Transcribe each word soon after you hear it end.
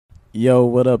Yo,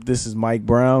 what up? This is Mike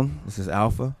Brown. This is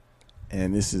Alpha.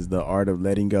 And this is the art of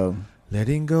letting go.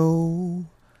 Letting go.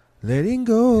 Letting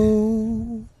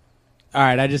go. All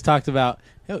right, I just talked about,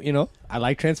 I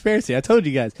like transparency. I told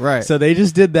you guys. Right. So they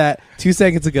just did that 2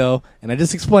 seconds ago, and I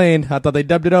just explained. I thought they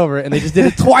dubbed it over, and they just did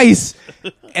it twice,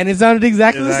 and it sounded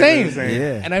exactly the same.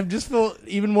 Yeah. And I just feel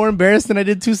even more embarrassed than I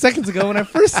did 2 seconds ago when I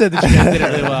first said that you guys did it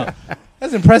really well.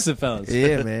 That's impressive, fellas.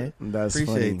 Yeah, man. That's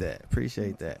Appreciate funny. that.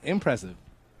 Appreciate that. Impressive.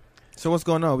 So what's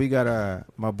going on? We got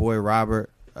my boy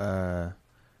Robert. I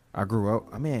grew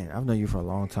up. I've known you for a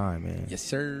long time, man. Yes,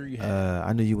 sir. You have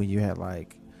I knew you when you had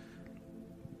like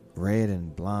red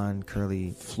and blonde,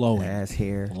 curly, flowing ass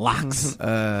hair, locks.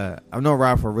 I've known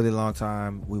Rob for a really long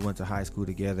time. We went to high school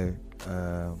together.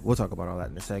 We'll talk about all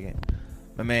that in a second.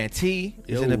 My man T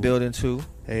is in the building too.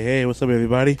 Hey, what's up,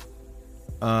 everybody?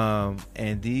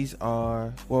 And these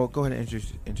are go ahead and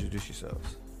introduce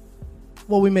yourselves.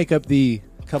 Well, we make up the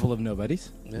Couple of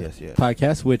Nobodies Yes.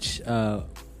 podcast, which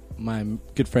my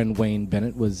good friend Wayne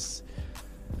Bennett was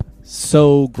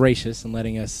so gracious in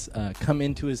letting us come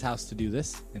into his house to do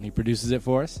this, and he produces it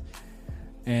for us.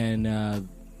 And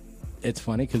it's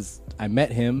funny because I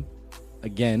met him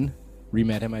again,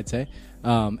 re-met him, I'd say,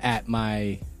 at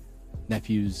my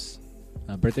nephew's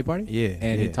birthday party. Yeah,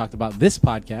 and he talked about this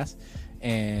podcast,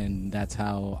 and that's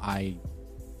how I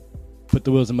put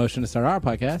the wheels in motion to start our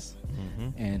podcast.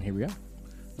 And here we are.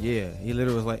 Yeah, he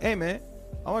literally was like, "Hey, man,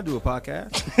 I want to do a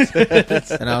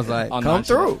podcast," and I was like, On "Come my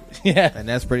through." Yeah. And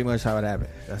that's pretty much how it happened.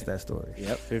 That's that story.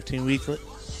 Yep, 15 weeks.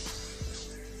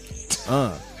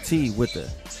 T with the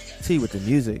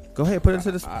music. Go ahead, put it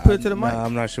to the mic. Nah,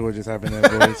 I'm not sure what just happened there,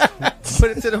 boys.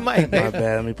 Put it to the mic. My Man.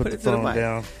 bad. Let me put the it to the phone mic.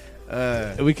 down.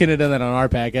 We couldn't have done that on our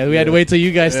podcast. We had to wait till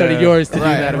you guys started yours to do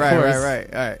that, of course.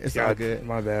 Right. All right, it's all good.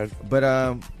 My bad. But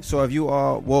so have you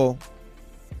all?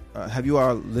 Have you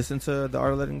all listened to The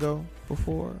Art of Letting Go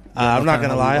before? I'm not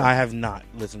gonna lie. I have not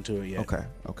listened to it yet. Okay,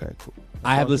 cool.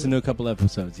 I have listened to a couple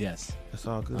episodes, yes. That's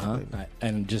all good. Uh-huh. Baby.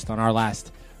 And just in our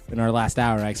last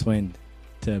hour, I explained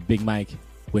to Big Mike,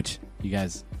 which you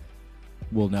guys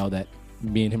will know that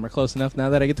me and him are close enough now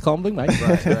that I get to call him Big Mike.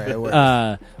 Right. It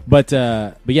works. But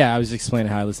yeah, I was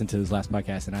explaining how I listened to his last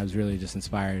podcast, and I was really just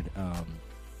inspired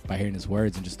by hearing his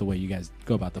words and just the way you guys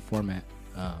go about the format.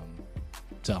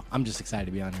 So I'm just excited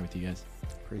to be on here with you guys.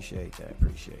 Appreciate that.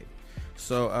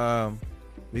 So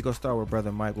we gonna start with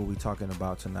Brother Mike. What we talking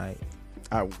about tonight?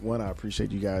 I appreciate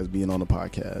you guys being on the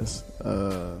podcast.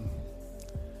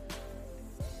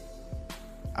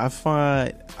 I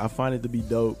find it to be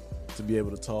dope to be able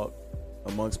to talk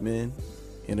amongst men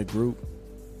in a group.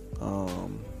 I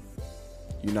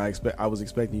was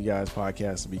expecting you guys'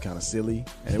 podcast to be kind of silly,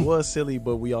 and it was silly,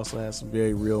 but we also had some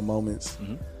very real moments.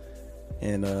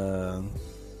 And I've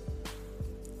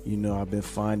been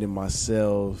finding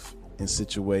myself in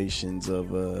situations of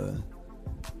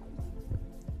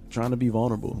trying to be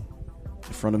vulnerable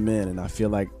in front of men, and I feel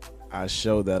like I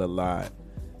show that a lot,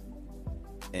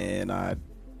 and I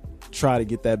try to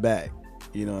get that back,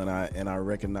 and I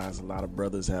recognize a lot of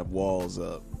brothers have walls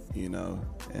up, and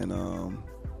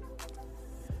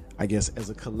I guess as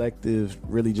a collective,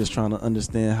 really just trying to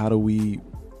understand how do we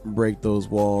break those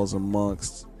walls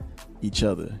amongst each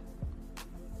other.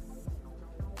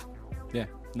 Yeah,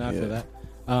 no, I feel that.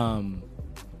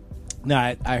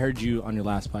 No, I heard you on your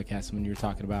last podcast when you were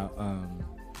talking about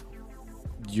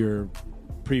your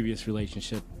previous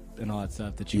relationship and all that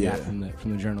stuff that you got from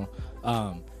the journal,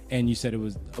 and you said it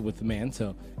was with a man.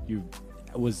 So do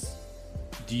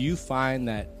you find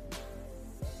that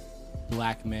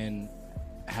black men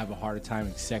have a harder time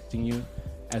accepting you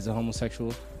as a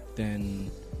homosexual than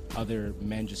other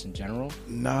men just in general?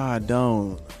 Nah, I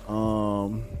don't.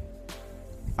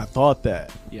 I thought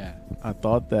that. Yeah. I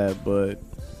thought that, but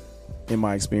in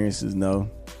my experiences, no.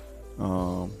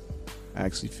 I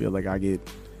actually feel like I get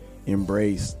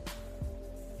embraced,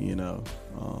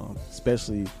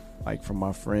 especially like from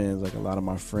my friends. Like a lot of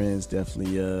my friends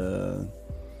definitely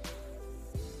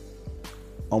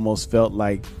almost felt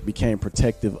like became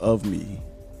protective of me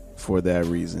for that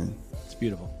reason. It's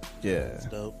beautiful. Yeah. That's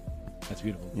dope. That's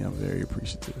beautiful. Yeah, I'm very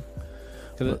appreciative.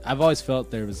 Because I've always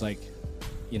felt there was like,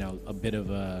 a bit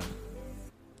of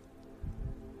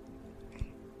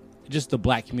just the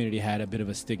black community had a bit of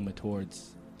a stigma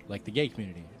towards like the gay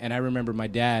community. And I remember my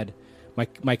dad, my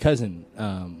cousin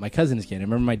is gay. I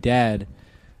remember my dad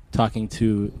talking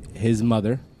to his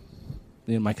mother,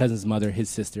 my cousin's mother, his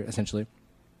sister, essentially.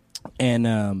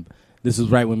 And this was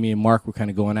right when me and Mark were kind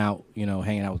of going out,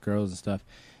 hanging out with girls and stuff.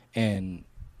 And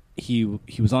he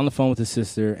was on the phone with his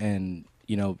sister and,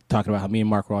 talking about how me and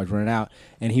Mark were always running out.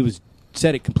 And he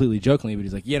said it completely jokingly, but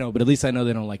he's like, but at least I know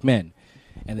they don't like men.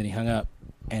 And then he hung up.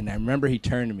 And I remember he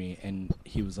turned to me and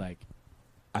he was like,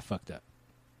 I fucked up.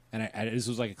 And this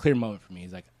was like a clear moment for me.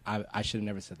 He's like, I should have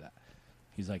never said that.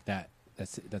 He's like,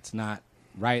 that's not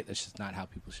right. That's just not how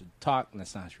people should talk, and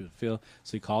that's not how people feel.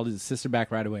 So he called his sister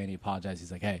back right away, and he apologized.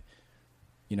 He's like, hey,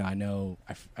 I know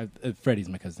Freddie's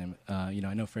my cousin's name.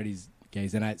 I know Freddie's gay,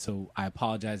 and so I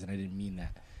apologize, and I didn't mean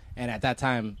that. And at that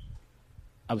time,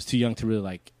 I was too young to really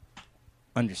like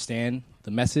understand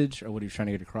the message or what he was trying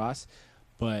to get across.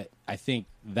 But I think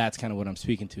that's kind of what I'm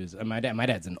speaking to. Is my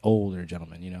dad's an older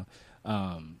gentleman,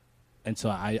 and so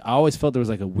I always felt there was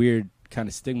like a weird kind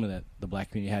of stigma that the black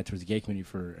community had towards the gay community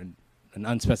for an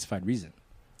unspecified reason.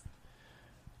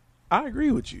 I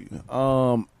agree with you.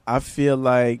 I feel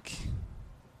like,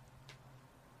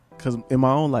 because in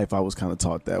my own life, I was kind of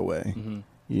taught that way.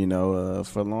 Mm-hmm.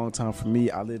 For a long time, for me,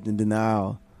 I lived in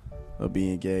denial of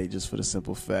being gay, just for the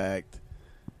simple fact,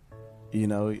 you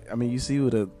see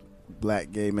what a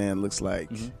black gay man looks like.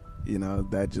 Mm-hmm.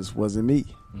 That just wasn't me.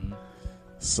 Mm-hmm.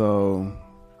 So,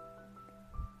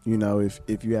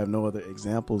 if you have no other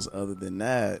examples other than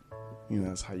that,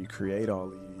 that's how you create all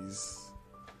these,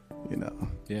 yeah,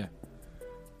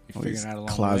 you're figuring out a long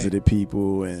closeted way.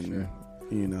 people, and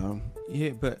sure.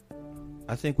 Yeah, but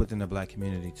I think within the black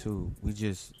community too, we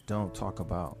just don't talk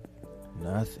about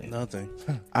nothing.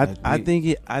 I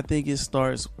think it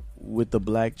starts with the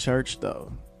black church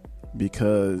though,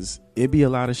 because it be a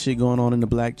lot of shit going on in the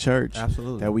black church.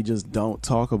 Absolutely. That we just don't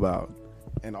talk about.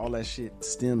 And all that shit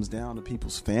stems down to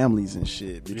people's families and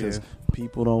shit, because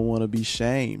people don't want to be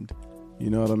shamed. You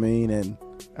know what I mean? And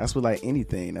that's with like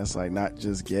anything. That's like not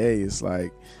just gay. It's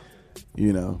like,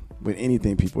 with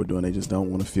anything people are doing, they just don't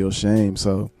want to feel shame.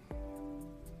 So,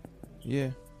 yeah,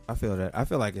 I feel that. I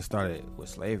feel like it started with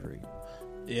slavery.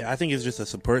 Yeah, I think it's just a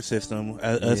support system.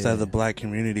 Us as a black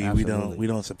community, Absolutely. we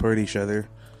don't support each other.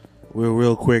 We're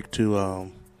real quick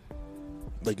to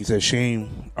like you said,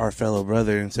 shame our fellow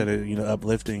brother instead of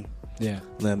uplifting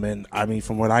them. And I mean,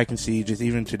 from what I can see, just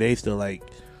even today, still like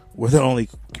we're the only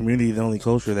community, the only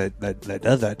culture that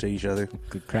does that to each other.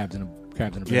 Good crabs in a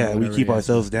barrel. Yeah, we keep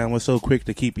ourselves down. We're so quick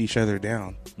to keep each other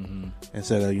down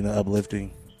instead of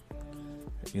uplifting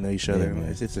each other. Man.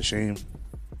 It's a shame.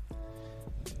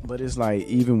 but it's like,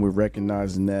 even with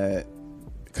recognizing that,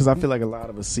 because I feel like a lot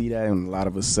of us see that and a lot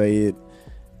of us say it,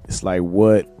 it's like,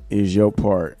 what is your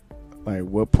part? Like,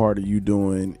 what part are you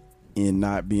doing in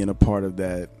not being a part of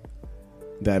that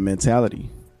mentality?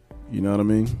 You know what I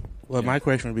mean? Well, my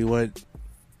question would be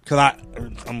because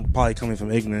I'm probably coming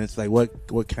from ignorance. Like,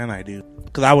 what can I do?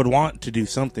 Because I would want to do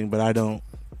something, but I don't.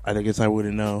 I guess I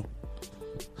wouldn't know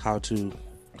how to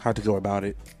go about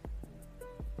it.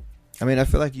 I mean, I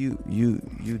feel like you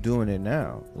doing it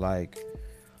now. Like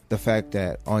the fact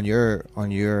that on your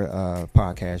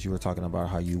podcast, you were talking about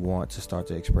how you want to start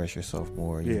to express yourself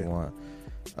more. You want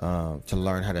to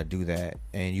learn how to do that,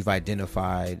 and you've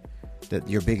identified that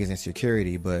your biggest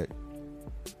insecurity, but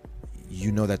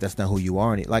you know that that's not who you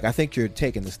are. Like, I think you're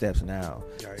taking the steps now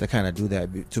to kind of do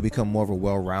that, to become more of a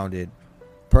well-rounded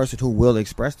person who will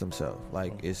express themselves.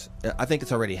 Like, I think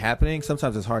it's already happening.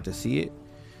 Sometimes it's hard to see it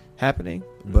happening,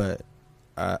 but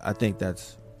I think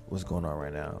that's what's going on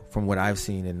right now from what I've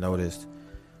seen and noticed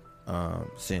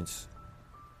since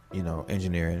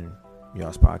engineering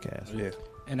y'all's podcast. Yeah.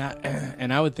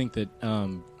 And I would think that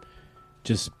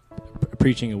just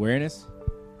preaching awareness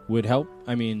would help.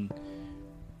 I mean,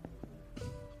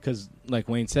 because like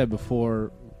Wayne said before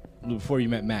you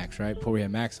met Max, right? Before we had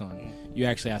Max on, you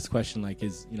actually asked the question like,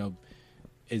 is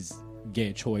gay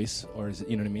a choice, or is it,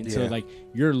 you know what I mean? Yeah. So like,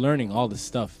 you're learning all this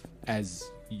stuff as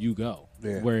you go.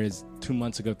 Yeah. Whereas 2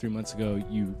 months ago, 3 months ago,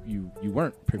 you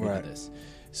weren't privy to this.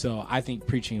 So I think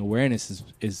preaching awareness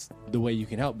is the way you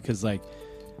can help, because like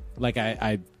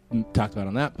I talked about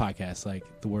on that podcast, like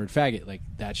the word faggot, like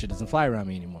that shit doesn't fly around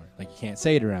me anymore. Like, you can't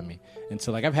say it around me. And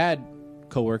so like, I've had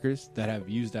coworkers that have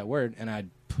used that word, and I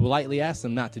politely asked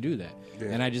them not to do that. Yeah.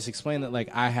 And I just explained that like,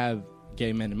 I have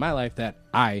gay men in my life that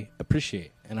I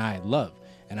appreciate and I love,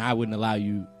 and I wouldn't allow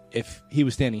you, if he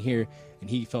was standing here and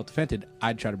he felt offended,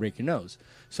 I'd try to break your nose.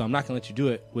 So I'm not gonna let you do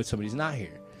it with somebody who's not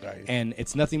here. Right. And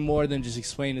it's nothing more than just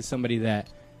explaining to somebody that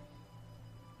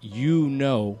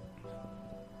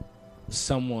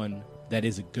someone that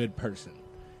is a good person,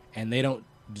 and they don't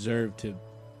deserve to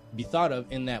be thought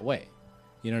of in that way.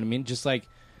 You know what I mean? Just like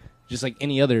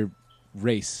any other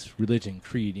race, religion,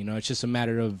 creed, it's just a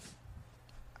matter of,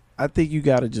 I think you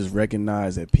got to just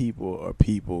recognize that people are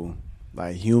people,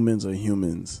 like humans are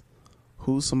humans.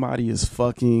 Who somebody is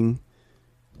fucking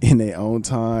in their own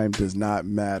time does not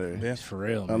matter. Yeah, for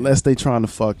real. Man. Unless they trying to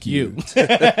fuck you.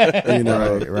 You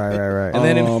know, right. And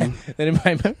then it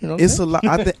might, you know, it's a lot.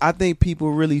 I think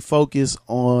people really focus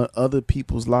on other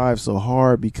people's lives so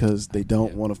hard because they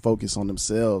don't want to focus on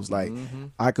themselves. Like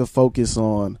I could focus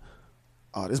on,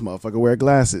 oh, this motherfucker wear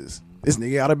glasses. This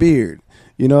nigga got a beard.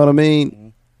 You know what I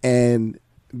mean? And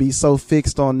be so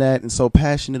fixed on that and so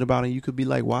passionate about it. You could be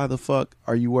like, why the fuck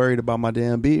are you worried about my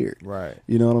damn beard? Right.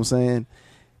 You know what I'm saying?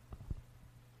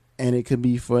 And it could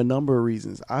be for a number of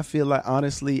reasons. I feel like a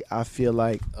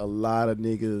lot of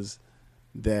niggas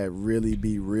that really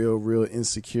be real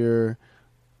insecure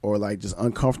or like just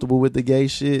uncomfortable with the gay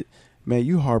shit, man,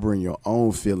 you harboring your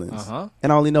own feelings.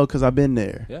 And I only know because I've been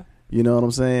there. Yeah. You know what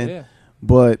I'm saying? Yeah.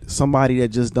 But somebody that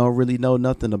just don't really know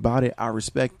nothing about it, I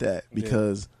respect that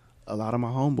because a lot of my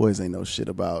homeboys ain't know shit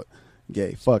about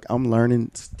gay. Fuck, I'm learning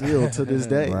still to this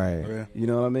day. Right. You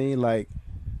know what I mean? Like,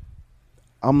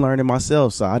 I'm learning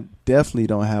myself, so I definitely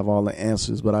don't have all the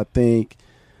answers, but I think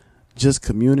just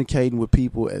communicating with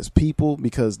people as people,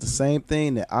 because the same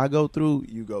thing that I go through,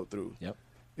 you go through. Yep.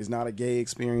 It's not a gay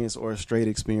experience or a straight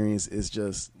experience. It's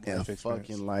just a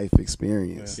fucking life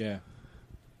experience. Yeah.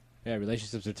 Yeah,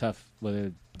 relationships are tough.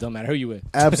 Whether don't matter who you with.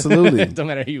 Absolutely. Don't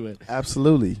matter who you with.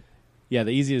 Absolutely. Yeah,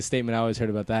 the easiest statement I always heard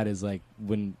about that is like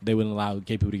when they wouldn't allow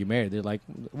gay people to get married. They're like,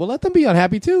 well, let them be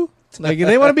unhappy too. Like if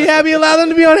they want to be happy, allow them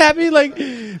to be unhappy. Like,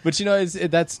 but you know,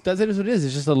 that's it is what it is.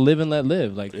 It's just a live and let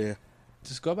live. Like,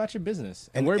 just go about your business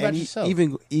and worry about yourself.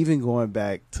 Even going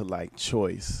back to like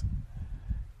choice,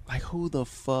 like who the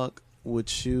fuck would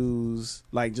choose?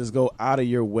 Like, just go out of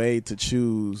your way to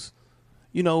choose.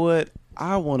 You know what?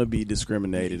 I want to be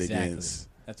discriminated against.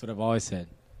 That's what I've always said.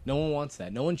 No one wants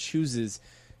that. No one chooses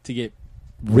to get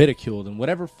ridiculed in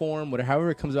whatever form, however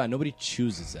it comes about. Nobody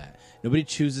chooses that. Nobody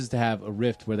chooses to have a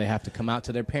rift where they have to come out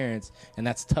to their parents, and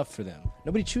that's tough for them.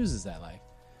 Nobody chooses that life.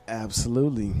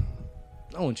 Absolutely.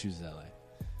 No one chooses that life.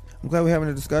 I'm glad we're having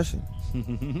a discussion.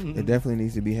 It definitely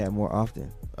needs to be had more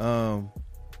often. I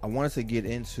wanted to get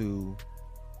into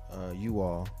you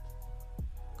all,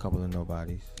 a couple of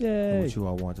nobodies, and what you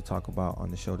all want to talk about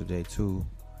on the show today too.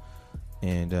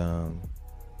 And I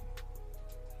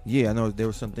know there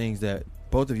were some things that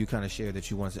both of you kind of shared that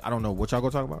you wanted to. I don't know what y'all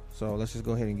gonna talk about, so let's just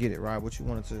go ahead and get it. Rob, what you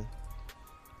wanted to?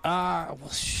 Well,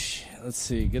 shit. Let's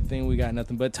see. Good thing we got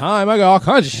nothing but time. I got all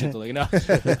kinds of shit to look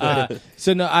at.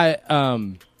 So no,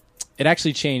 it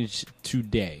actually changed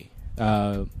today.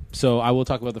 So I will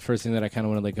talk about the first thing that I kind of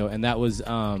want to let go, and that was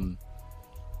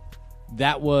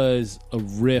a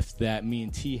riff that me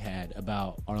and T had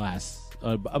about our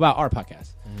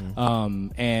podcast,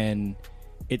 and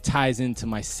it ties into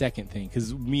my second thing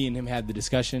because me and him had the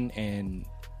discussion, and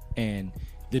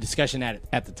the discussion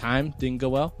at the time didn't go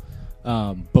well,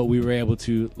 but we were able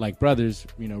to, like brothers,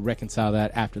 reconcile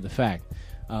that after the fact,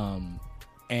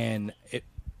 and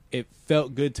it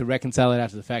felt good to reconcile it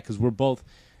after the fact because we're both.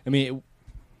 I mean,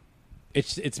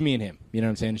 it's me and him. You know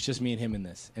what I'm saying? It's just me and him in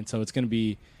this, and so there's gonna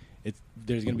be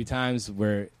times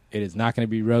where it is not gonna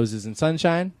be roses and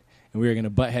sunshine, and we're gonna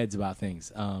butt heads about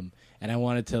things. And I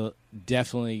wanted to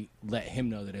definitely let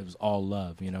him know that it was all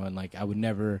love, and like I would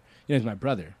never, he's my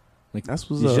brother. Like that's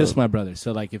what's he's up. Just my brother.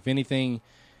 So like if anything,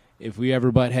 if we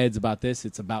ever butt heads about this,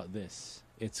 it's about this.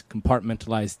 It's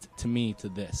compartmentalized to me to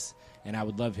this, and I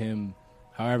would love him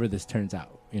however this turns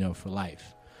out, for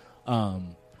life.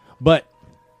 But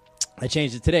I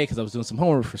changed it today because I was doing some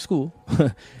homework for school,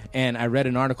 and I read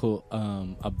an article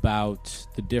about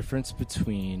the difference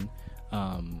between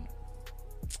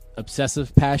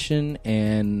obsessive passion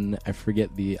and I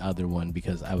forget the other one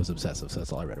because I was obsessive, so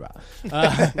that's all I read about.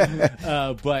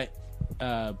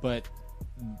 But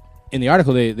in the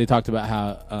article they talked about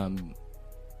how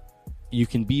you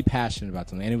can be passionate about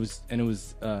something, and it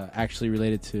was actually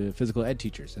related to physical ed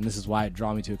teachers, and this is why it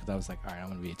drew me to it because I was like, all right, I'm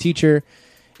going to be a teacher.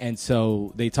 And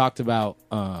so they talked about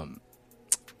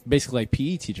basically like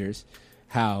PE teachers,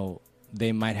 how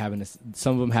they might have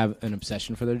some of them have an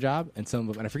obsession for their job, and some of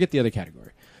them, and I forget the other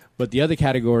category, but the other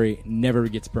category never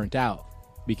gets burnt out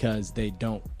because they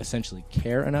don't essentially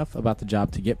care enough about the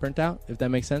job to get burnt out, if that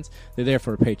makes sense. They're there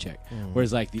for a paycheck.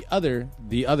 Whereas like the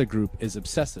other group is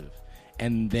obsessive,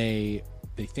 and they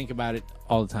think about it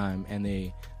all the time, and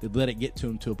they let it get to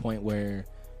them to a point where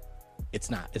it's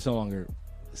no longer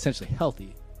essentially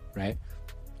healthy, right?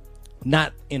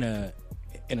 Not in a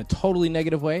totally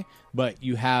negative way, but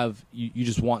you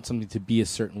just want something to be a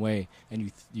certain way,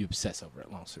 and you obsess over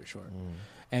it, long story short.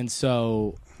 And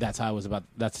so that's how I was about.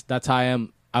 That's how I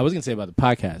am. I was gonna say about the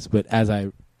podcast, but as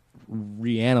I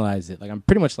reanalyze it, like I'm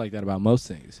pretty much like that about most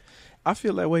things. I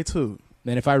feel that way too.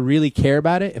 And if I really care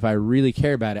about it,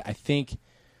 I think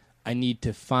I need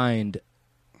to find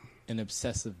an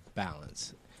obsessive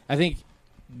balance. I think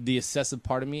the obsessive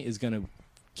part of me is going to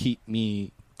keep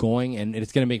me going, and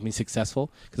it's going to make me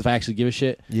successful, because if I actually give a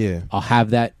shit, I'll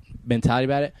have that mentality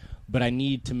about it. But I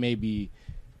need to maybe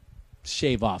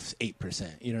shave off 8%.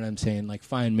 You know what I'm saying? Like,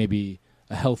 find maybe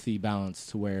a healthy balance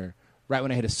to where right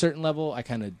when I hit a certain level, I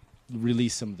kind of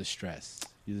release some of the stress.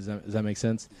 Does that make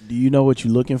sense? Do you know what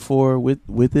you're looking for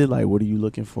with it? Like, what are you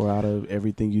looking for out of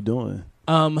everything you're doing?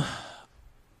 I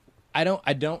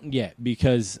don't yet,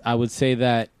 because I would say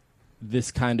that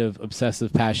this kind of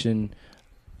obsessive passion,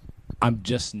 I'm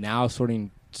just now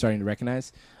starting to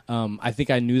recognize. I think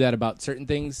I knew that about certain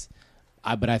things,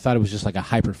 but I thought it was just like a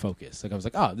hyper focus. Like, I was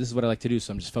like, oh, this is what I like to do,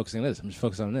 so I'm just focusing on this. I'm just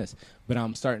focusing on this. But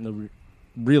I'm starting to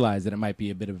realize that it might be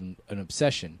a bit of an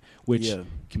obsession, which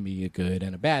can be a good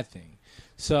and a bad thing.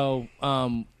 So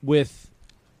I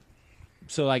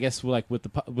guess like with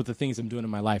the things I'm doing in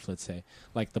my life, let's say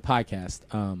like the podcast,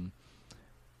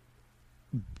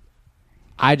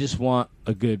 I just want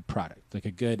a good product, like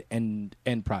a good end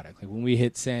product. Like when we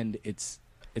hit send, it's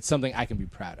something I can be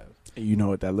proud of. You know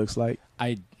what that looks like?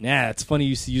 It's funny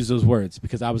you use those words,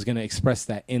 because I was going to express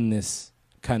that in this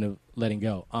kind of letting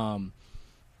go.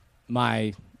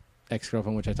 My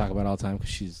ex-girlfriend, which I talk about all the time because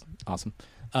she's awesome,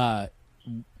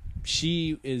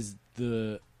 she is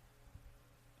the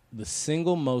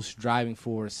single most driving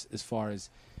force as far as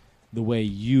the way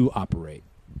you operate.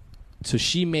 So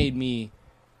she made me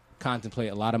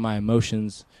contemplate a lot of my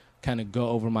emotions, kind of go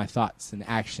over my thoughts and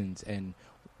actions and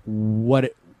what's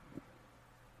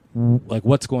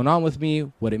going on with me,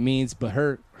 what it means. But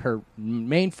her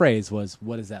main phrase was,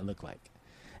 "What does that look like?"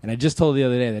 And I just told her the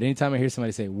other day that anytime I hear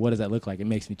somebody say, "What does that look like?" it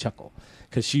makes me chuckle,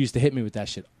 because she used to hit me with that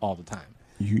shit all the time.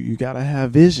 You gotta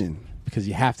have vision, because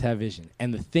you have to have vision.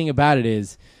 And the thing about it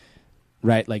is,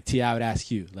 right? Like T, I would ask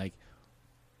you, like,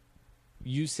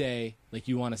 you say like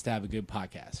you want us to have a good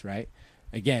podcast, right?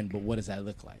 Again, but what does that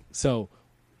look like? So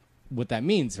what that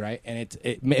means, right? And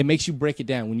it makes you break it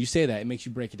down. When you say that, it makes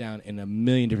you break it down in a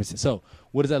million different things. So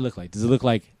what does that look like? Does it look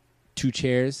like 2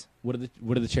 chairs? What do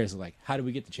the chairs look like? How do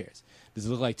we get the chairs? Does it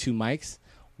look like 2 mics?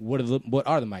 What are the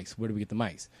mics? Where do we get the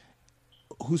mics?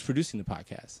 Who's producing the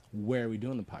podcast? Where are we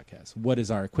doing the podcast? What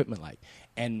is our equipment like?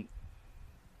 And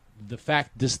the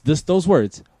fact, those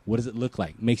words, what does it look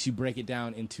like, makes you break it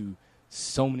down into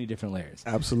so many different layers.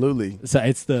 Absolutely. So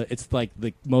it's like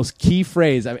the most key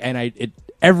phrase, and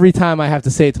every time I have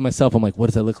to say it to myself, I'm like, what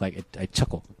does that look like? I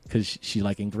chuckle, because she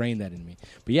like ingrained that in me.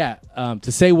 But yeah,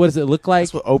 to say what does it look like?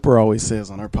 That's what Oprah always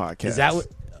says on her podcast. Is that what?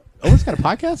 Oprah's got a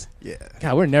podcast? Yeah.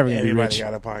 God, we're never gonna be rich.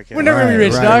 Got a podcast. We're never gonna be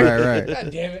rich, dog. Right.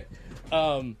 God damn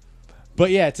it.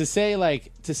 But yeah, to say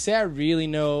I really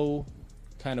know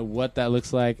kind of what that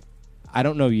looks like, I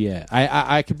don't know yet.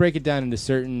 I could break it down into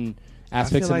certain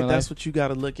aspects of my life. That's what you got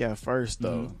to look at first,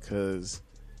 though, because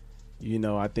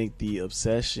I think the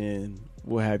obsession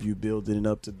will have you building it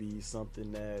up to be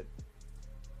something that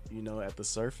at the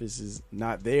surface is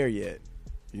not there yet.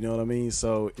 You know what I mean?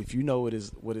 So if you know what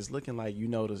it's looking like,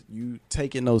 you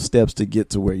taking those steps to get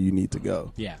to where you need to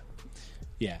go. Yeah.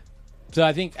 So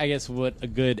I guess what a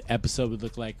good episode would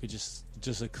look like would just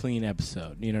a clean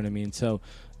episode. You know what I mean? So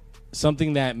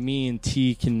something that me and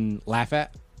T can laugh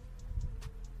at.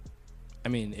 I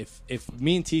mean, if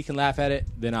me and T can laugh at it,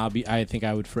 then I think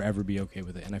I would forever be okay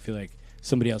with it. And I feel like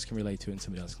somebody else can relate to it and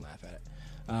somebody else can laugh at it.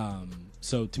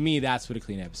 So to me, that's what a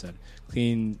clean episode.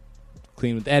 Clean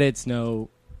with edits,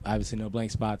 obviously no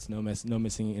blank spots, no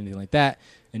missing anything like that,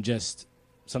 and just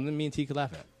something me and T could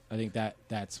laugh at. I think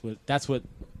that's what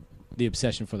the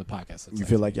obsession for the podcast looks like. You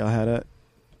feel like y'all had that?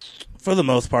 For the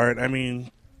most part. I mean,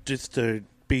 just to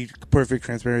be perfect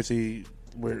transparency,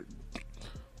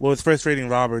 what's frustrating,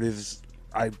 Robert, is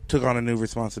I took on a new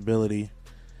responsibility,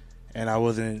 and I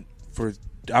wasn't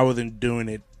doing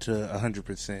it to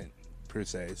 100% per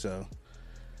se. So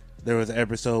there was an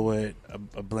episode with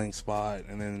a blank spot,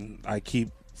 and then I keep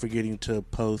forgetting to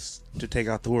post to take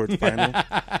out the word final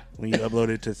when you upload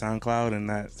it to SoundCloud, and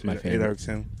it irks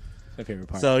him. My favorite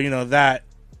part. So that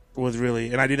was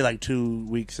really, and I did it like 2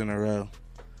 weeks in a row.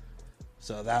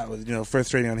 So that was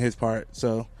frustrating on his part.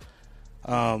 So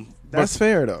that's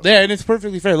fair though. Yeah, and it's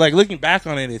perfectly fair. Like looking back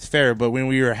on it, it's fair. But when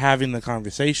we were having the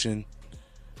conversation,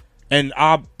 and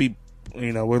I'll be,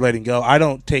 we're letting go. I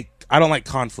don't like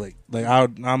conflict. Like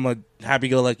I'm a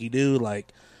happy-go-lucky dude.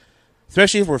 Like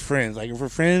especially if we're friends. Like if we're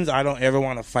friends, I don't ever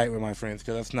want to fight with my friends,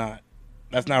 because that's not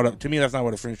to me. That's not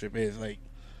what a friendship is. Like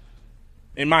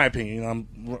in my opinion,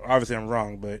 I'm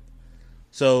wrong, but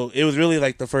so it was really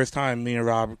like the first time me and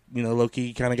Rob,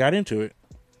 low-key kind of got into it.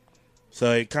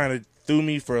 So it kind of threw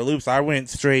me for a loop. So I went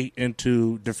straight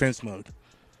into defense mode.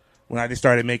 when I just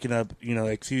started making up,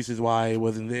 excuses why it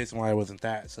wasn't this and why it wasn't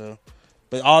that. So,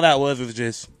 but all that was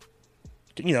just,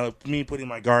 me putting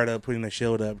my guard up, putting the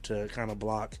shield up to kind of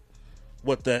block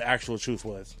what the actual truth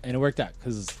was. And it worked out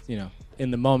because,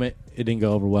 in the moment, it didn't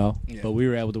go over well. Yeah. But we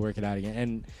were able to work it out again.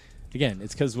 And, again,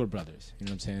 it's because we're brothers. You know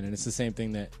what I'm saying? And it's the same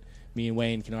thing that me and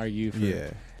Wayne can argue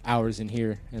for hours in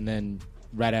here. And then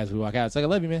right as we walk out, it's like, I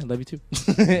love you, man. I love you, too.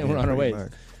 And we're on our way.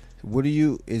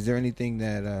 Is there anything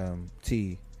that,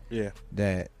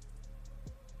 that,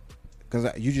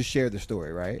 because you just shared the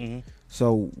story, right? Mm-hmm.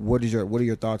 So what are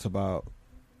your thoughts about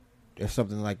if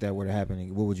something like that were to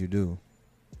happen, what would you do?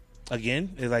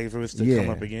 Again? Like if it was to come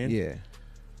up again? Yeah.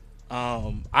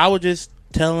 I would just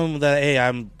tell him that, hey,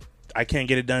 I can't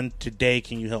get it done today.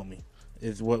 Can you help me?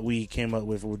 Is what we came up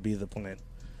with would be the plan.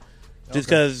 Just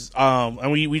because, and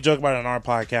we joke about it on our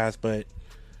podcast, but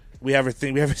we have a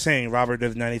saying, Robert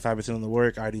does 95% of the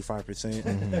work, I do 5%.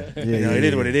 Mm-hmm. It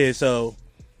is what it is. So,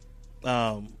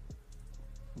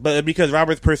 but because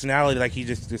Robert's personality, like he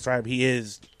just described, he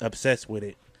is obsessed with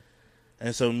it.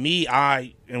 And so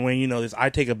and when you know this, I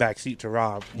take a back seat to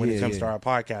Rob when it comes to our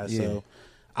podcast. Yeah. So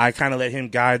I kind of let him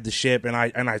guide the ship, and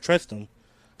I trust him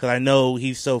because I know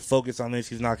he's so focused on this,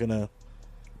 he's not gonna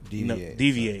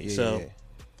deviate. So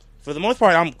for the most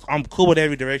part, I'm cool with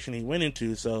every direction he went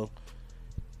into. So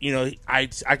I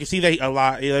can see that a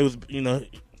lot. It was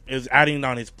it was adding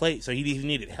on his plate, so he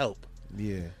needed help.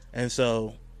 Yeah, and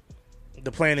so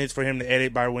the plan is for him to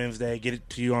edit by Wednesday, get it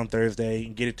to you on Thursday,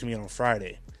 and get it to me on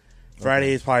Friday.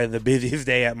 Friday is probably the busiest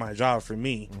day at my job for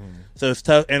me. So it's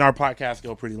tough, and our podcasts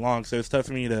go pretty long, so it's tough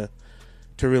for me to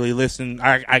really listen.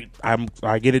 I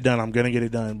get it done. I'm gonna get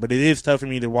it done, but it is tough for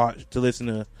me to listen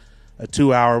to a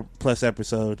 2-hour plus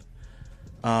episode.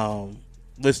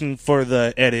 Listen for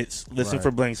the edits, listen for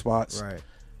blank spots,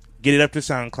 get it up to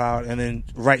SoundCloud, and then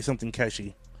write something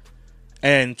catchy.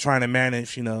 And trying to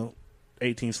manage, 18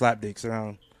 slapdicks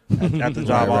around at the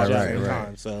job all at the same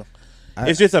time. So.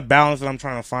 It's just a balance that I'm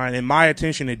trying to find, and my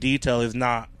attention to detail is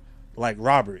not like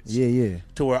Robert's. Yeah.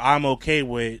 To where I'm okay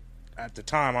with. At the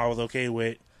time, I was okay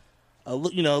with a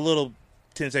little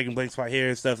 10-second blank spot here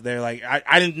and stuff there. Like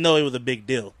I didn't know it was a big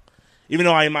deal, even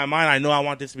though in my mind I know I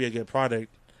want this to be a good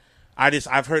product.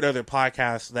 I've heard other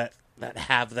podcasts that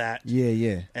have that.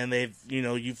 Yeah. And they've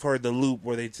you've heard the loop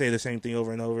where they say the same thing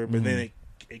over and over, but then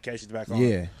it catches back on.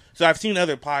 Yeah. So I've seen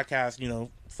other podcasts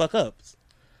fuck ups.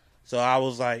 So I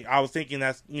was thinking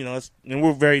that's, and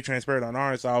we're very transparent on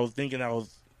ours. So I was thinking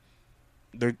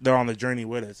they're on the journey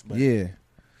with us. But. Yeah.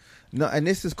 No, and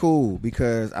this is cool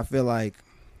because I feel like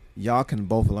y'all can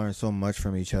both learn so much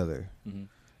from each other. Mm-hmm.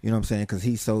 You know what I'm saying? Because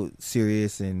he's so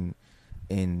serious and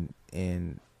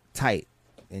tight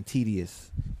and tedious,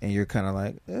 and you're kind of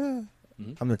like,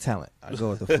 I'm the talent. I go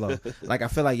with the flow. Like I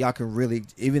feel like y'all can really,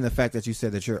 even the fact that you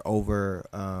said that you're over.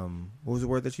 What was the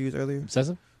word that you used earlier?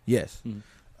 Obsessive. Yes.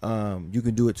 Mm-hmm. You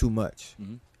can do it too much,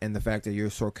 and the fact that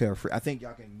you're so carefree, I think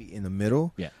y'all can be in the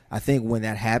middle. Yeah, I think when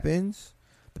that happens,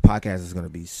 the podcast is going to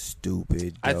be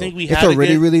stupid dope. I think it's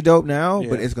already really dope now,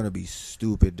 but it's going to be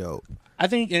stupid dope. I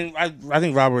think, and I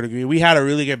think Robert would agree. We had a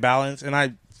really good balance, and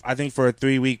I think for a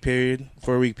 4-week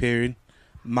period,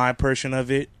 my portion of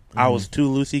it, I was too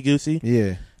loosey goosey.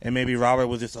 Yeah, and maybe Robert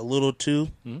was just a little too,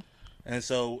 and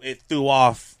so it threw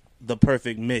off the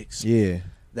perfect mix. Yeah.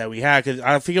 That we had, because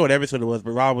I forget what episode it was,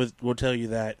 but Rob will tell you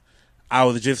that I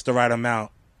was just the right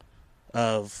amount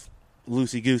of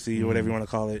loosey-goosey, or whatever you want to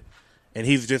call it, and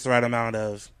he's just the right amount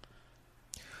of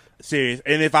serious.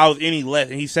 And if I was any less,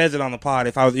 and he says it on the pod,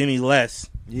 if I was any less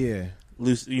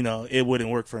loose, it wouldn't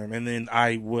work for him. And then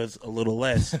I was a little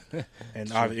less,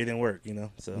 and it didn't work,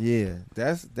 So yeah,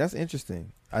 that's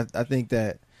interesting. I think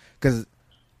that, because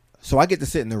so I get to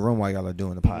sit in the room while y'all are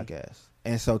doing the podcast,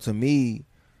 and so to me,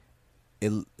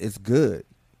 it's good,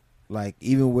 like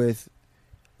even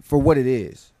for what it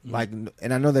is, like,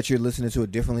 and I know that you're listening to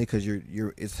it differently because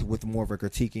it's with more of a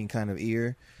critiquing kind of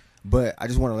ear, but I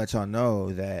just want to let y'all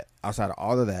know that outside of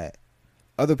all of that,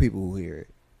 other people who hear it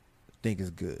think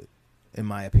it's good, in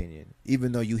my opinion.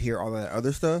 Even though you hear all that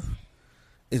other stuff,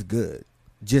 it's good,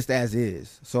 just as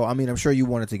is. So I mean, I'm sure you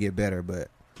want it to get better, but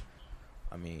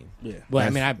I mean, yeah. Well,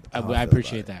 I mean, I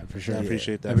appreciate that for sure. I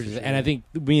appreciate that, and I think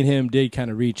me and him did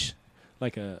kind of reach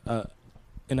like an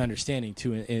understanding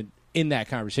too in that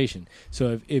conversation.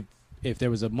 So if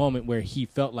there was a moment where he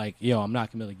felt like, I'm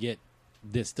not gonna be able to get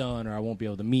this done, or I won't be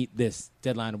able to meet this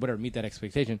deadline or whatever, meet that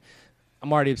expectation,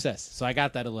 I'm already obsessed. So I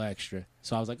got that a little extra.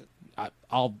 So I was like,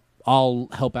 I'll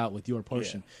help out with your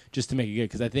portion just to make it good,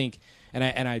 because I think, and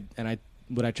I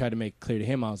what I tried to make clear to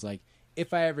him, I was like,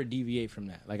 if I ever deviate from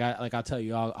that, I'll tell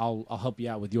you, I'll help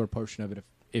you out with your portion of it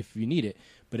if you need it.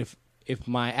 But if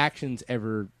my actions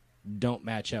ever don't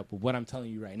match up with what I'm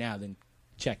telling you right now, then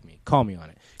check me, call me on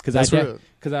it, because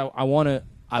I want to.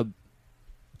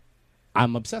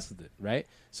 I'm obsessed with it, right?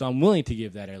 So I'm willing to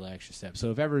give that extra step.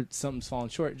 So if ever something's falling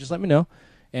short, just let me know.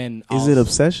 And is it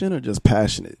obsession or just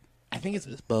passionate? I think it's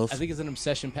both. I think it's an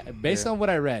obsession based on what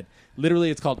I read. Literally,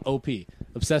 it's called OP,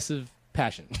 obsessive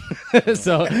passion.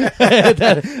 So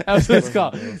that's what it's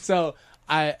called. So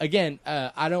I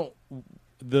don't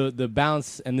the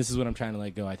balance, and this is what I'm trying to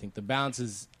let go. I think the balance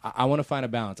is I want to find a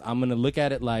balance. I'm going to look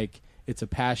at it like it's a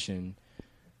passion,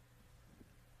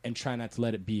 and try not to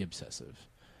let it be obsessive.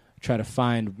 Try to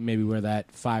find maybe where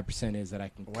that 5% is that I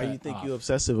can. Why do you think you're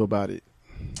obsessive about it?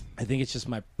 I think it's just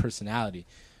my personality,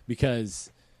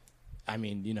 because I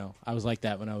mean, you know, I was like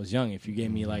that when I was young. If you gave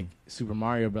me like Super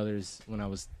Mario Brothers when I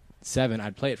was 7,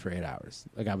 I'd play it for 8 hours.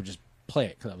 Like I would just play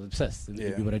it because I was obsessed.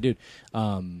 It'd be what I did.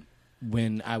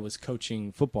 When I was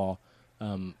coaching football,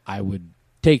 I would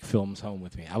take films home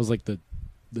with me. I was like the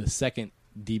second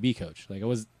DB coach. Like I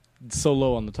was so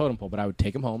low on the totem pole, but I would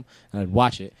take him home and I'd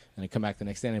watch it, and I'd come back the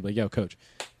next day and I'd be like, "Yo, coach,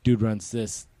 dude runs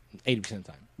this 80% of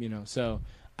the time." You know, so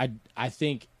I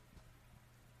think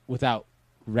without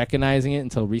recognizing it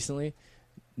until recently,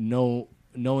 knowing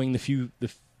the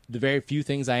very few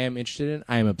things I am interested in,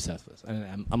 I am obsessed with.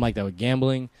 And I'm like that with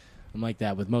gambling. I'm like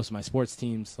that with most of my sports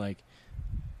teams. Like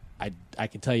I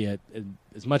can tell you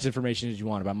as much information as you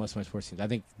want about most of my sports teams. I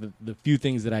think the few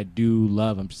things that I do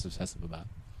love, I'm just obsessive about.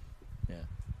 Yeah.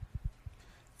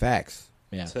 Facts.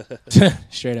 Yeah.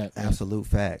 Straight up. Absolute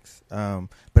facts. But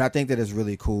I think that it's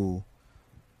really cool,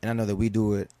 and I know that we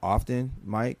do it often,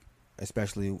 Mike,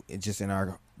 especially just in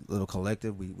our little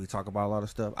collective. We talk about a lot of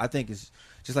stuff. I think it's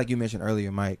just like you mentioned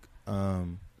earlier, Mike,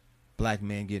 black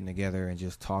men getting together and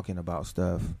just talking about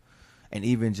stuff, and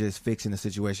even just fixing a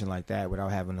situation like that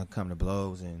without having to come to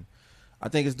blows. And I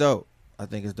think it's dope. I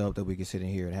think it's dope that we can sit in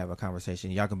here and have a conversation.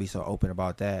 Y'all can be so open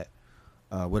about that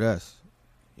with us.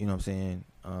 You know what I'm saying?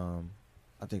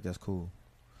 I think that's cool.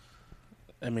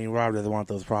 I mean, Rob doesn't want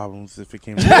those problems if it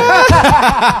came.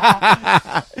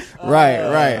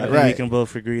 Right. We can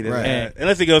both agree to that.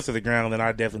 Unless it goes to the ground, then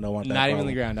I definitely don't want that. Not problem. even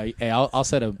the ground. Hey, I'll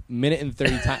set a minute and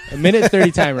 30 time. A minute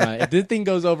 30 timer on it. If this thing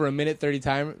goes over a minute 30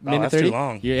 time, minute that's 30, too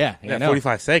long. Yeah,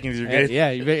 45 seconds. You're good. Yeah,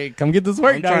 you better come get this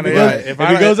work. I'm trying if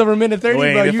it goes over a minute 30,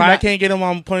 bro, if I can't get him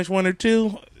on punch 1 or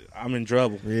 2, I'm in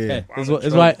trouble. Yeah,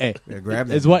 it's why. Hey, grab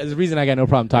it's the reason I got no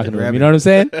problem talking to him. You know what I'm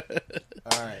saying?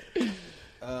 All right.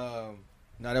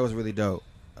 No, that was really dope.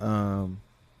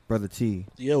 Brother T.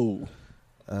 Yo.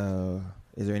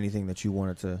 Is there anything that you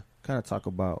wanted to kind of talk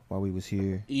about while we was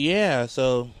here? Yeah,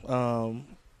 so I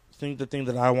think the thing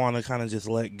that I want to kind of just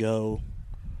let go,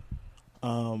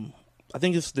 I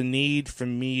think it's the need for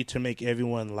me to make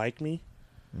everyone like me.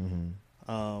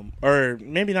 Mm-hmm. Or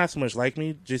maybe not so much like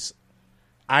me, just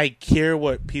I care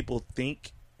what people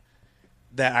think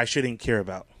that I shouldn't care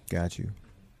about. Got you.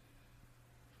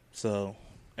 So,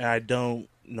 and I don't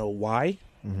know why.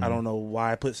 Mm-hmm. I don't know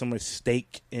why I put so much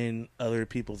stake in other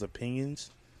people's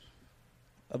opinions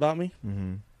about me.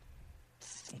 Mm-hmm.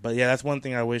 But yeah, that's one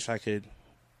thing I wish I could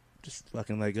just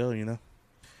fucking let go, you know?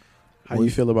 How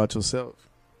you feel about yourself?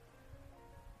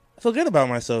 I feel good about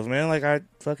myself, man. Like I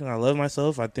love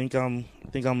myself. I think I'm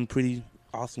a pretty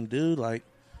awesome dude. Like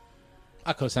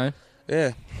I co-sign.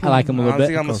 Yeah. I like him a little bit. I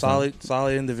think I'm a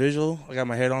solid individual. I got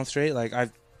my head on straight. Like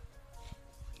I've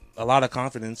a lot of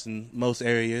confidence in most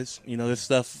areas. You know, there's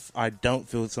stuff I don't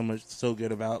feel so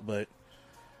good about, but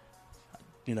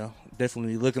you know,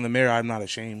 definitely look in the mirror. I'm not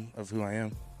ashamed of who I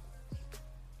am.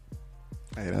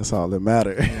 Hey, that's all that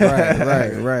matters.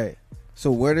 Right.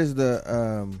 So where does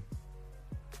the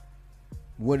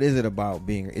what is it about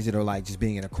being? Is it like just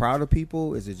being in a crowd of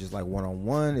people? Is it just like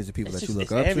one-on-one? Is it people that you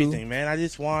look up to? Everything, man. I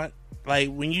just want, like,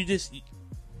 when you just,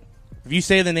 if you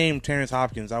say the name Terrence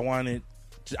Hopkins, I want it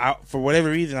for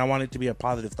whatever reason, I want it to be a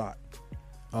positive thought.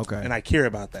 Okay. And I care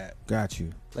about that. Got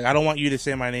you. Like, I don't want you to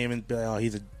say my name and be like, oh,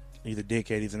 he's a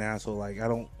dickhead, he's an asshole. Like,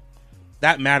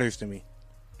 that matters to me.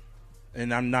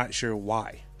 And I'm not sure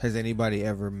why. Has anybody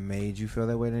ever made you feel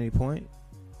that way at any point?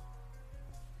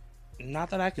 Not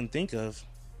that I can think of.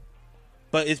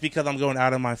 But it's because I'm going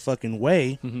out of my fucking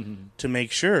way to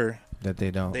make sure that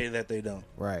they don't. That they don't.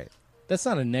 Right. That's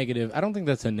not a negative. I don't think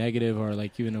that's a negative or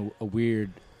like even a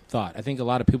weird thought. I think a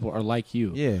lot of people are like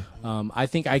you. Yeah. I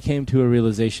think I came to a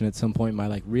realization at some point in my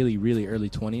like really, really early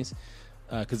 20s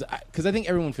because I think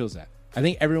everyone feels that. I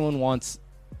think everyone wants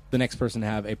the next person to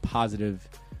have a positive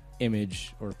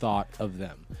image or thought of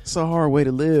them. It's a hard way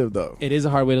to live, though. It is a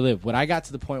hard way to live. When I got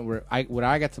to the point where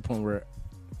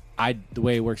the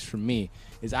way it works for me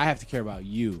is I have to care about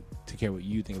you to care what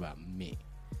you think about me.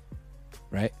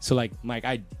 right? So like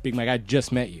Big Mike, I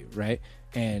just met you, right?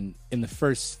 And in the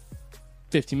first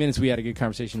 15 minutes we had a good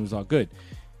conversation. It was all good.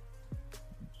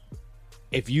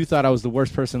 If you thought I was the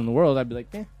worst person in the world, I'd be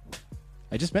like,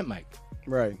 I just met Mike.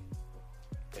 Right.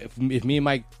 If me and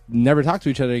Mike never talk to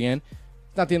each other again,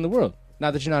 it's not the end of the world.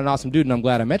 Not that you're not an awesome dude, and I'm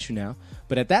glad I met you now.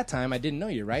 But at that time, I didn't know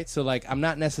you, right? So like, I'm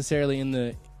not necessarily in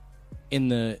the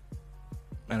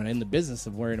business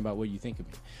of worrying about what you think of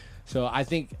me. So I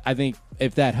think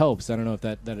if that helps, I don't know if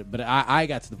that but I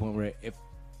got to the point where if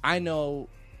I know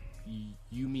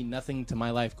you mean nothing to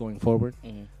my life going forward,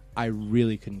 I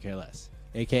really couldn't care less.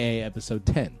 AKA episode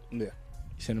 10. Yeah. You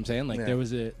see what I'm saying? Like there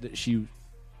was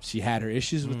she had her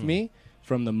issues with me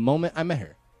from the moment I met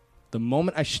her. The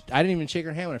moment I didn't even shake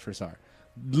her hand when I first saw her.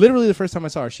 Literally the first time I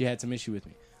saw her, she had some issue with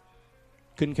me.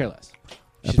 Couldn't care less.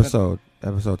 Episode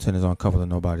 10 is on Cover the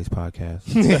Nobodies podcast.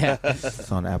 Yeah.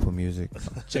 It's on Apple Music.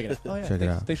 Check it out. Oh yeah. Check it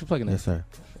out. Thanks for plugging that. Yes, sir.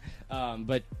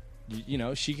 But you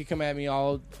know, she could come at me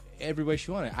every way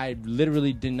she wanted. I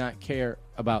literally did not care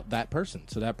about that person.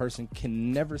 So that person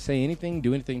can never say anything,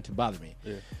 do anything to bother me.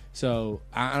 Yeah. So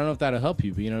I don't know if that'll help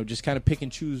you, but you know, just kind of pick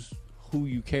and choose who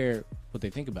you care, what they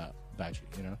think about you.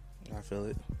 You know. I feel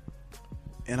it.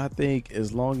 And I think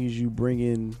as long as you bring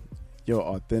in your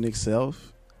authentic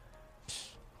self,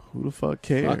 who the fuck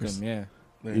cares? Fuck 'em, yeah.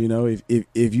 You know,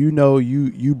 if you know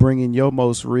you bring in your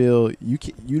most real,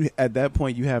 you at that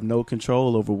point you have no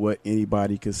control over what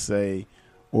anybody could say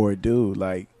or do.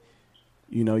 Like,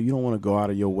 you know, you don't want to go out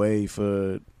of your way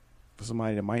for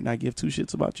somebody that might not give two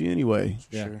shits about you anyway.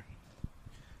 Yeah. Sure.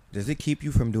 Does it keep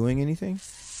you from doing anything?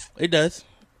 It does.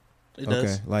 It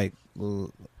does. Okay, like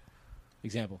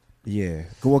Example. Yeah.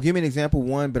 Well, give me an example,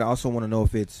 one, but I also want to know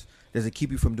if does it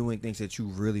keep you from doing things that you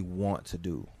really want to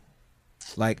do?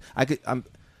 Like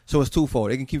so it's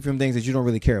twofold. It can keep you from things that you don't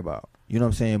really care about. You know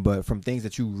what I'm saying? But from things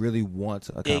that you really want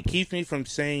to accomplish. It keeps me from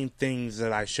saying things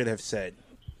that I should have said.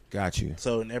 Got you.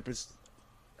 So in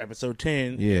episode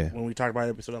 10, yeah, when we talked about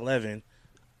episode 11,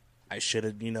 I should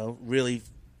have, really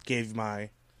gave my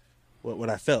what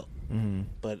I felt. Mm-hmm.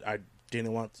 But I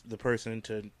didn't want the person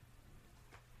to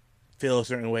feel a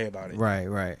certain way about it.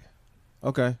 Right.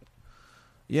 Okay.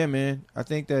 Yeah, man. I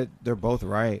think that they're both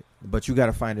right, but you got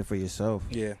to find it for yourself.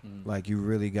 Yeah. Like, you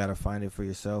really got to find it for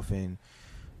yourself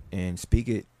and speak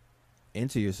it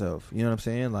into yourself. You know what I'm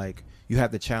saying? Like, you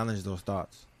have to challenge those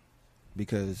thoughts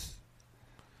because,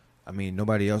 I mean,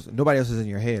 nobody else is in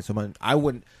your head. So I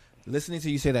wouldn't. Listening to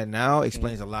you say that now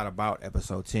explains a lot about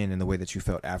episode 10 and the way that you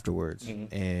felt afterwards.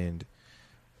 Mm-hmm. And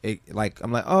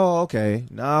I'm like, oh, okay.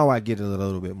 Now I get it a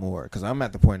little bit more because I'm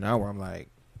at the point now where I'm like,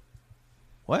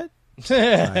 what? Like,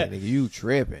 nigga, you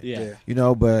tripping. Yeah. You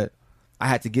know, but I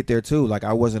had to get there too. Like,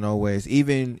 I wasn't always,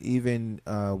 even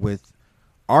with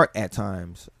art at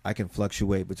times, I can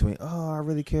fluctuate between, I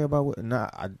really care about what. Nah,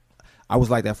 I was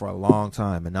like that for a long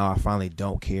time, and now I finally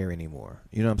don't care anymore.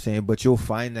 You know what I'm saying? But you'll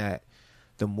find that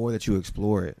the more that you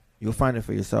explore it, you'll find it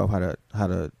for yourself how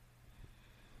to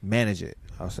manage it.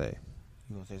 I'll say.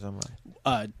 You gonna say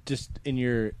something? Just in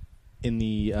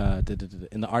the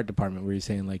art department where you're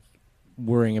saying like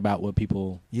worrying about what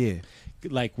people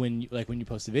like when you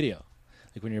post a video,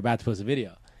 like when you're about to post a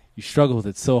video, you struggle with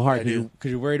it so hard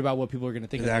because you're worried about what people are going to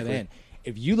think at the other end.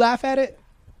 If you laugh at it,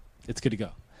 it's good to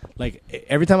go. Like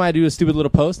every time I do a stupid little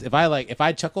post, if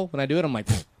I chuckle when I do it, I'm like,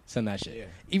 send that shit.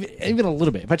 Yeah. Even a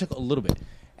little bit. If I chuckle a little bit,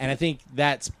 and I think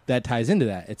that ties into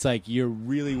that. It's like you're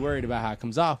really worried about how it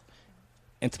comes off.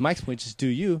 And to Mike's point, just do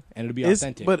you, and it'll be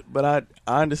authentic. But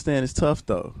I understand it's tough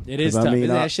though. It is tough. I mean,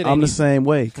 I'm the same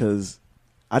way because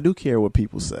I do care what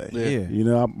people say. Yeah. You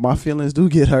know, my feelings do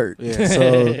get hurt. Yeah.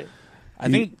 So I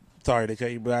think. Sorry to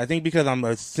cut you, but I think because I'm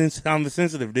a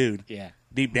sensitive dude. Yeah.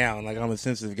 Deep down, like I'm a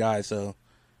sensitive guy, so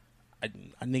I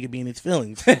nigga be in his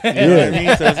feelings. You know what I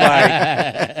mean? So it's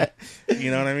like, you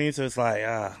know what I mean? So it's like,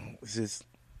 it's just,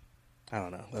 I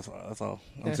don't know. That's all.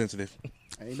 I'm sensitive.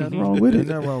 Ain't nothing wrong with it. Ain't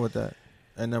nothing wrong with that.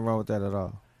 Ain't nothing wrong with that at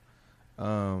all.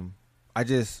 I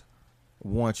just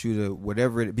want you to,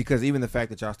 whatever it, because even the fact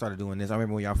that y'all started doing this, I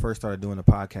remember when y'all first started doing the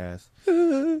podcast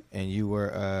and you were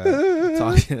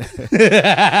talking.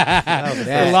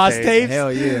 The lost tapes?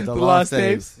 Hell yeah, the lost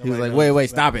tapes. He was like, wait,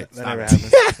 stop it. Stop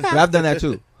it. But I've done that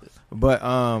too. But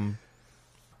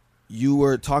you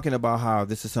were talking about how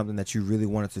this is something that you really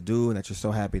wanted to do and that you're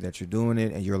so happy that you're doing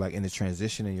it and you're like in the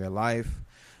transition in your life.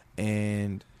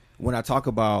 And when I talk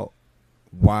about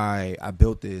why I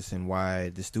built this and why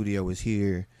the studio is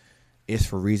here, it's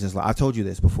for reasons like I told you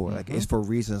this before. Mm-hmm. Like it's for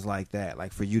reasons like that.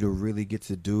 Like for you to really get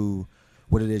to do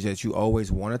what it is that you always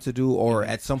wanted to do or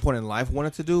at some point in life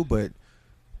wanted to do, but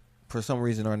for some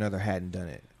reason or another hadn't done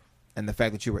it.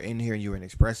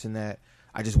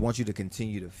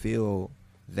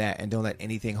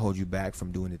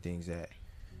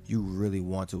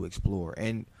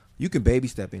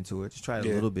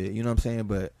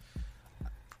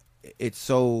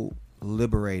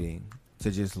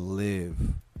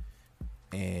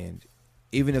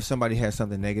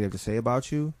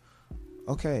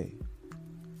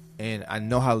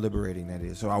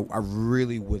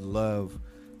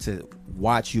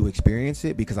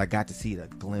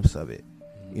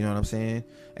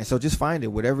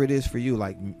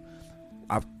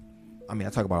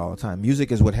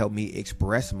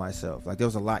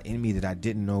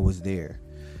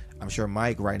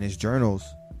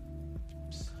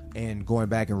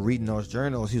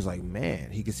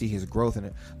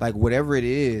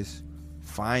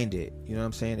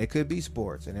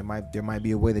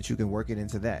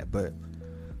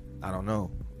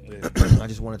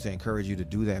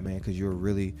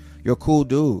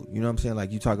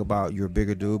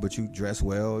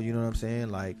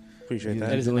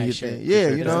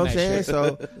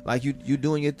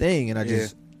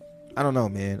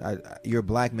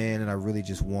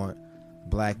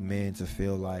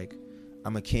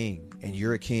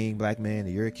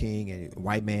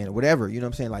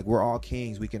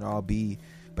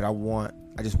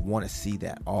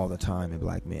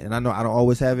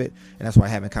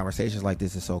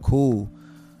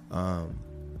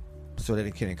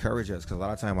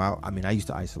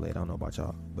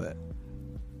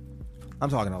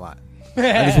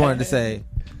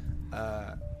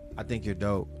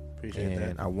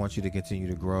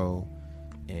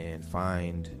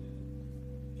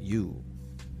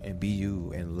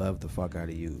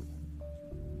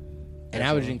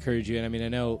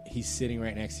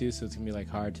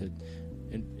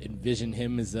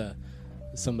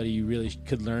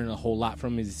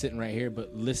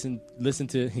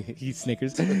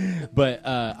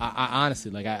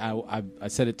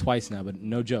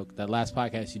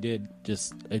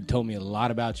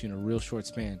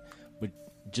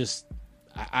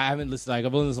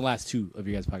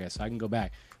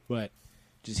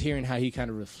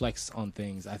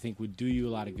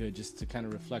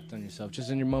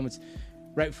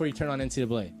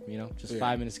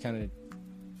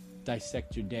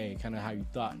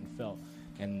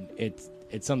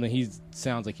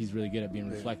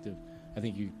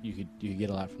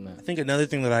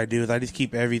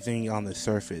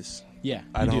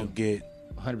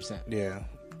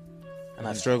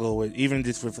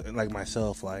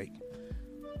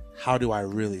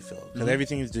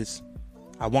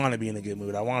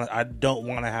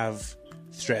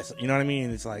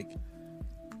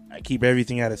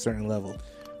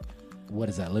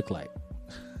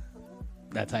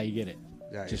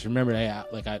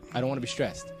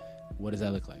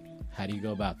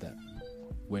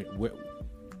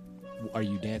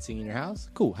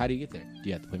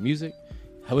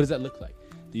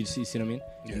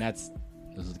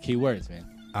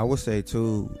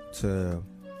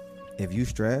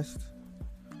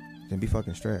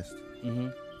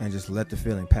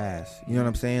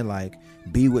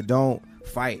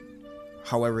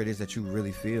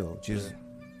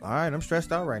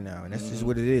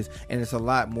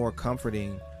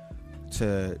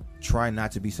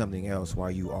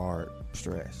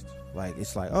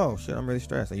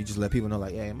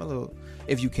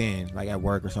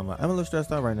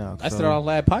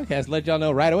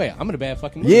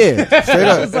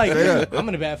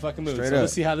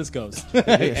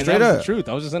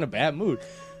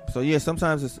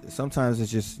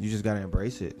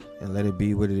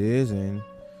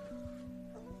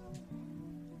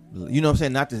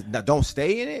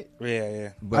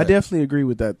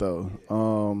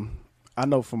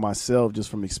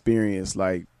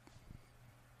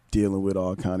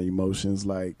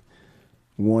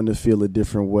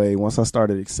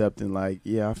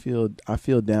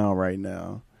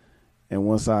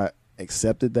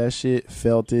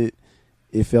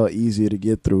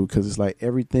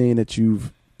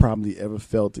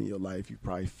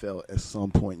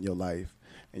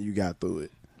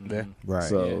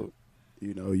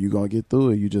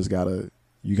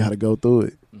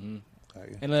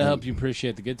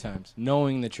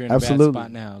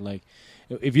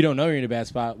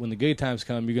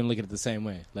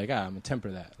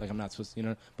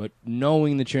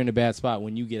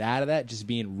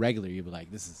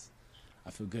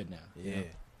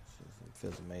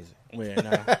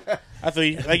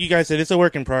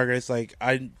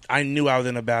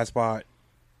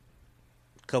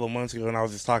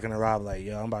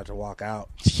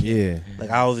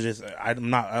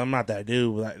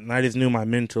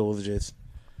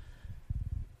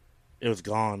 it was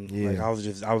gone. Yeah. Like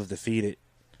I was defeated.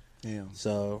 Yeah.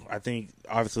 So I think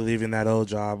obviously leaving that old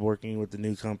job, working with the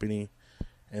new company,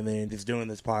 and then just doing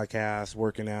this podcast,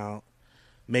 working out,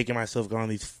 making myself go on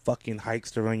these fucking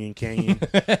hikes to Runyon Canyon,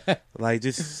 like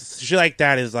just shit like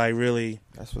that is like really,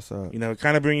 That's what's up. you know,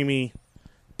 kind of bringing me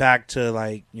back to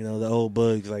like, you know, the old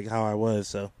bugs, like how I was.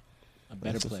 So A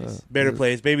better place. better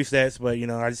place, baby steps. But you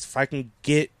know, if I can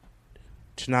get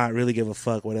to not really give a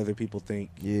fuck what other people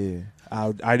think, Yeah.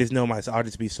 I just know myself. I'll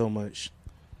just be so much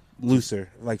looser,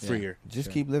 like freer.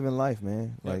 Just keep living life,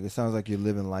 man. Yeah. Like, it sounds like you're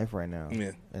living life right now.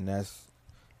 Yeah, And that's,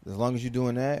 as long as you're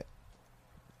doing that,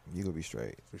 you're going to be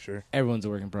straight. for sure. Everyone's a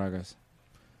work in progress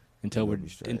until You'll we're be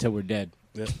straight. dead.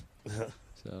 Yep.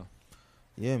 So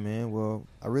Yeah, man. Well,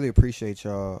 I really appreciate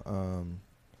y'all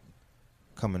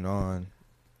coming on.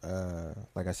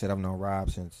 Like I said, I've known Rob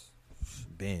since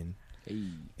Ben. hey.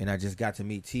 And I just got to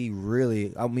meet T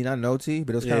really. I mean, I know T,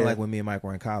 but it was kind of Yeah. like when me and Mike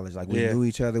were in college. Like, we Yeah. knew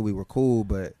each other. We were cool,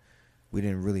 but we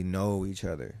didn't really know each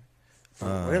other. For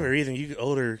whatever reason, you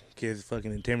older kids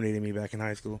fucking intimidated me back in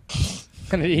high school.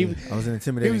 He- I was an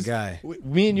intimidating he was- guy.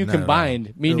 me and you Not at all.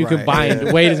 combined. Me and you Right. combined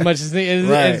Yeah. weighed as much as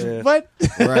Right. what?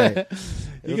 Right. You It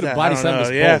could was have body I don't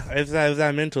something. know. Yeah, it's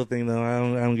that mental thing though. I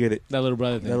don't get it. That little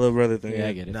brother thing. That little brother thing. Yeah,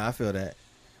 I get it. No, I feel that.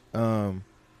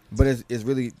 But it's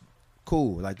really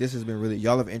cool. Like, this has been really,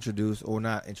 y'all have introduced, or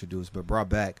not introduced, but brought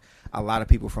back a lot of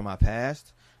people from my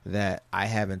past that I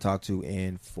haven't talked to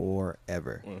in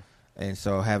forever. Mm. And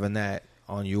so having that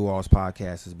on you all's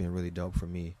podcast has been really dope for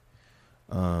me.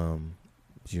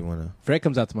 Do you want to? Fred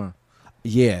comes out tomorrow.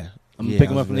 Yeah. I'm gonna Yeah, pick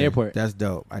I him was up from the there. airport. That's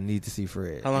dope. I need to see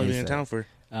Fred. How long are you in ASAP. town for?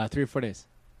 3 or 4 days.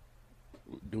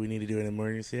 Do we need to do an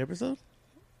emergency episode?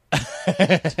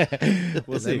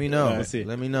 We'll see. Let me know. We'll see.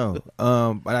 Let me know.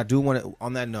 But I do want to.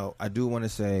 On that note, I do want to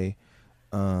say.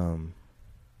 I don't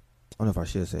know if I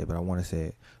should say it, but I want to say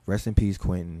it. Rest in peace,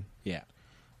 Quentin. Yeah.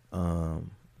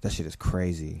 That shit is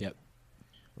crazy. Yep.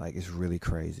 Like, it's really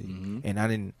crazy. Mhm. And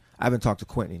I haven't talked to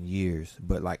Quentin in years,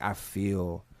 but like, I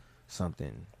feel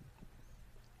something.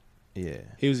 Yeah.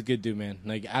 He was a good dude, man.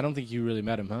 Like, I don't think you really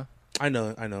met him, huh? I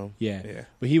know. Yeah. Yeah.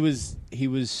 But he was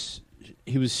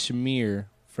Shamir,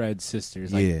 Fred's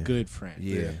sister's like Yeah. good friend.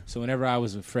 Yeah. So whenever I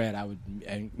was with Fred,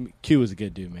 and Q was a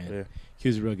good dude, man. Yeah. Q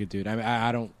was a real good dude. I mean,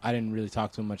 I didn't really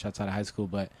talk to him much outside of high school,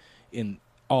 but in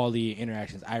all the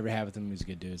interactions I ever had with him, he was a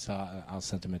good dude. So I'll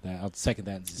sentiment that. I'll second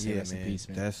that and say Yeah, rest in man. peace,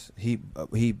 man. That's he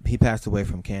passed away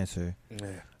from cancer.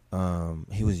 Yeah.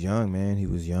 He was young, man. He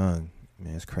was young.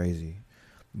 Man, it's crazy.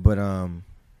 But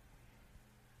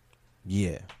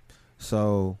yeah.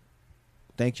 So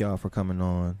thank y'all for coming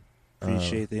on.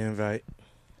 Appreciate the invite.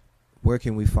 Where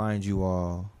can we find you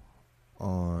all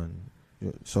on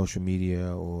social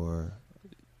media or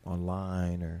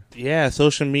online or? Yeah,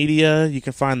 social media. You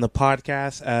can find the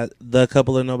podcast at The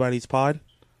Couple of Nobodies Pod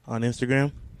on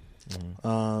Instagram.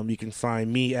 You can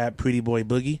find me at Pretty Boy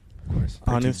Boogie Of course.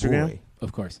 on Pretty Instagram. boy.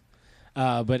 Of course.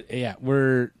 But yeah,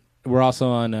 we're also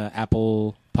on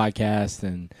Apple Podcast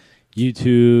and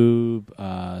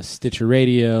YouTube, Stitcher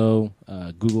Radio,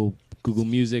 Google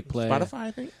Music Play. Spotify,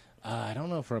 I think. I don't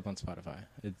know if we're up on Spotify.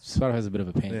 Spotify's a bit of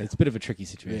a pain. Yeah. It's a bit of a tricky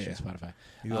situation. Yeah. Spotify.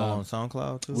 You all on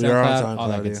SoundCloud too? We are on SoundCloud, all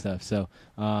that SoundCloud, good yeah. stuff. So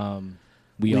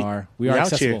we are We out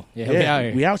accessible. here. Yeah, we out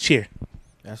here. We out here.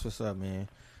 That's what's up, man.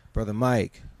 Brother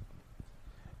Mike.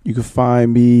 You can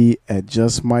find me at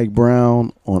Just Mike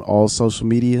Brown on all social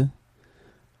media.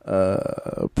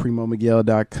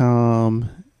 PrimoMiguel.com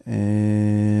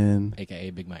and AKA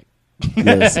Big Mike.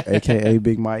 yes, aka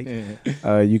Big Mike.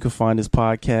 You can find this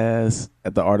podcast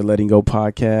at the Art of Letting Go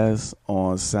podcast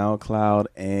on SoundCloud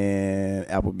and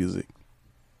Apple Music.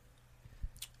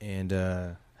 And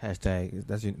hashtag,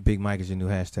 that's your, Big Mike is your new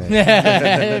hashtag.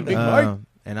 Big Mike.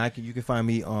 And you can find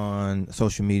me on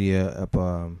social media up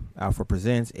Alpha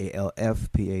Presents,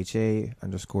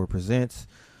 ALFPHA_presents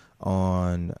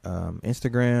on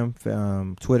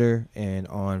Instagram, Twitter, and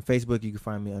on Facebook. You can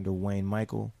find me under Wayne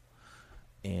Michael.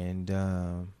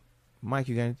 And Mike,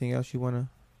 you got anything else you wanna?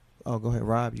 Oh, go ahead,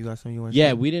 Rob. You got something you want to say?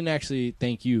 Yeah, we didn't actually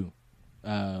thank you.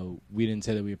 We didn't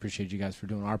say that we appreciate you guys for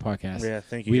doing our podcast. Yeah,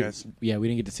 thank you guys. Yeah, we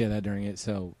didn't get to say that during it.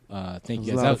 So thank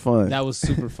you It was guys. a lot of fun. That was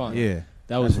super fun. Yeah.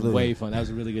 That was Absolutely. way fun. That was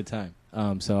a really good time.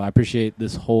 So I appreciate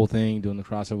this whole thing, doing the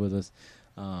crossover with us.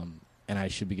 And I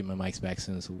should be getting my mics back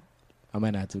soon, so I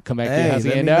might not have to come back to your Hey, house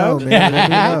let again me now. know, man. Let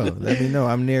me know. Let me know.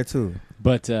 I'm near too.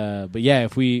 But yeah,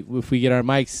 if we get our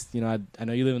mics, you know, I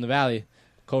know you live in the Valley.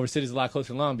 Culver City's a lot closer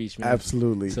to Long Beach, man.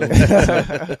 Absolutely. So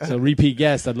repeat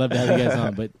guests. I'd love to have you guys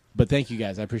on. But thank you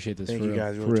guys. I appreciate this. Thank for you real.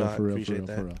 guys. For Real real. talk. For real. Appreciate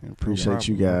For real. Appreciate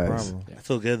you No guys. problem. I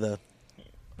feel good though.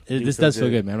 This does feel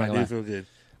good, man. I'm not I gonna do lie. feel good.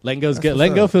 Letting go's good.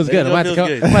 Letting go feels good. I might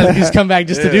good. have to just come back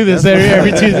just to do this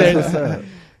every Tuesday.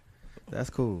 That's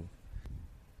cool.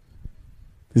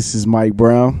 This is Mike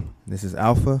Brown. This is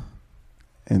Alpha.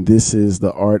 And this is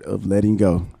the art of letting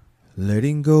go.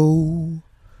 Letting go.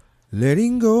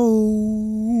 Letting go.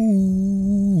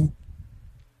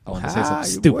 I want to say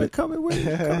something stupid. Coming with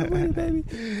it, baby.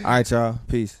 All right, y'all.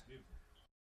 Peace.